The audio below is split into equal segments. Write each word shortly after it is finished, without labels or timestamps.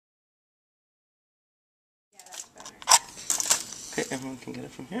Okay, everyone can get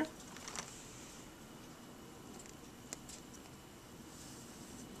it from here.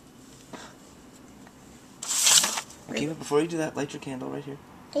 Okay, but before you do that, light your candle right here.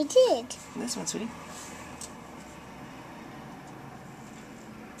 I did. This one, sweetie.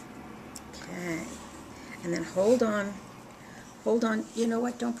 Okay. And then hold on. Hold on. You know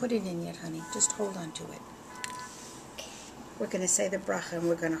what? Don't put it in yet, honey. Just hold on to it. We're going to say the bracha and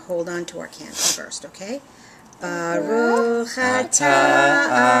we're going to hold on to our candle first, okay? Baruch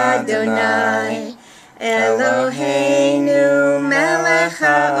atah Adonai Eloheinu melech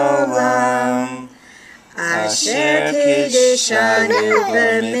haolam asher kiddushanu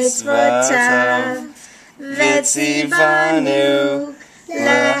b'mitzvotav v'tzivanu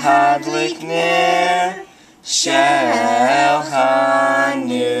lehadlik ner shel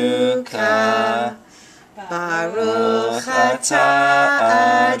Chanukah. Baruch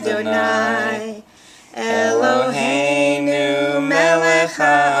atah Adonai Eloheinu melech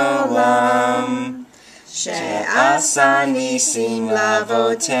haolam she'asa nisim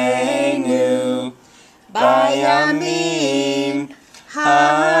lavoteinu bayamim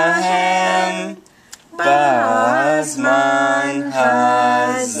hahem bazman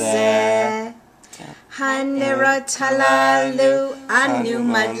hazeh hanerot halalu anu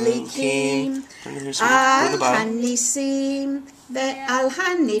madlikim al hanisim ve'al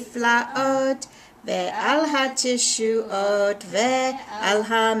haniflaot ve'al hatishuot ve'al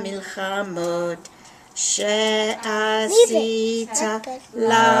hamilchamot she'asita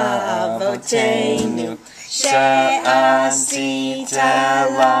lavoteinu she'asita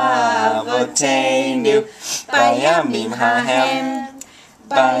lavoteinu bayamim hahem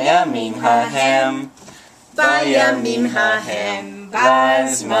bayamim hahem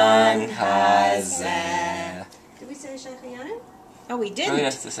bazman hazeh. Did we say Shachayanim? Oh, we didn't. Oh,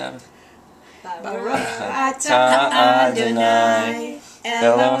 yes, the Sabbath. Baruch atah Adonai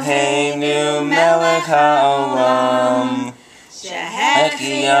Eloheinu melech haolam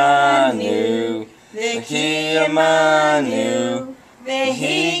Shehechiyanu v'kiyamanu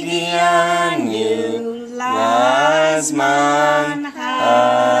v'higianu lazman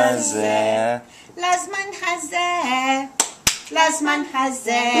hazeh. Lazman hazeh. Lazman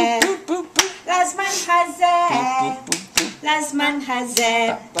hazeh. Lazman hazeh. Lazman hazeh.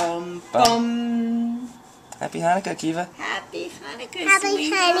 Bum bum. Happy Hanukkah, Kiva. Happy Hanukkah, Happy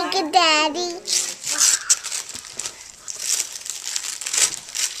sweetheart. Hanukkah, Daddy.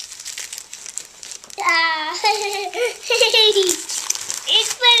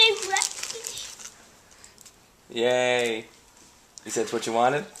 It's very bright. Yay. You said it's what you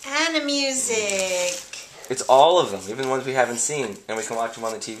wanted? And the music. It's all of them, even the ones we haven't seen. And we can watch them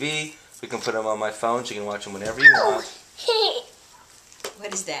on the TV. We can put them on my phone, so you can watch them whenever you want.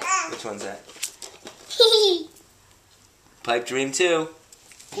 What is that? Which one's that? Pipe Dream 2.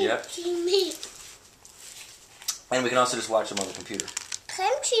 Yep. And we can also just watch them on the computer.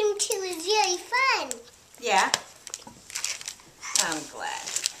 Pipe Dream 2 is really fun. Yeah. I'm glad.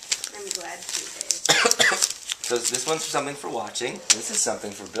 I'm glad too, babe. So this one's something for watching. This is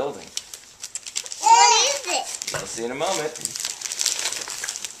something for building. What is it? You'll see in a moment.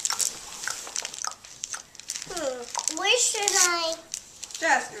 Where should I?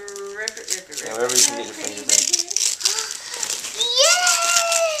 Just rip it. Yeah, wherever you can get your fingers in. Yay!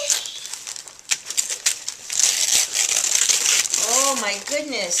 Oh my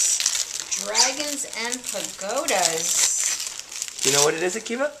goodness. Dragons and pagodas. Do you know what it is,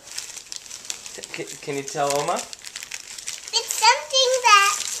 Akiva? Can you tell Oma? It's something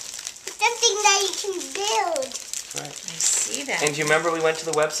that you can build. Right. I see that. And do you remember we went to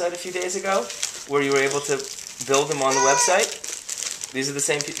the website a few days ago where you were able to build them on the website? These are the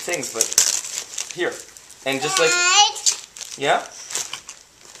same things, but here. And just like... Yeah?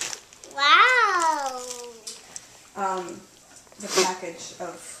 Wow. The package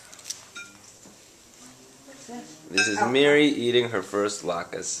of... What's this? This is Miri eating her first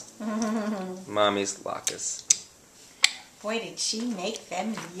latkes. Mommy's latkes. Boy, did she make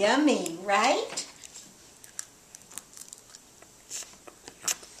them yummy, right?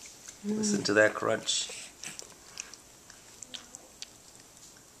 Listen to that crunch.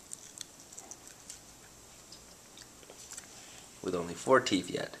 With only 4 teeth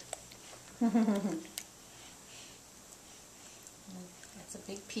yet. That's a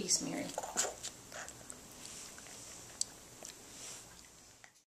big piece, Mary.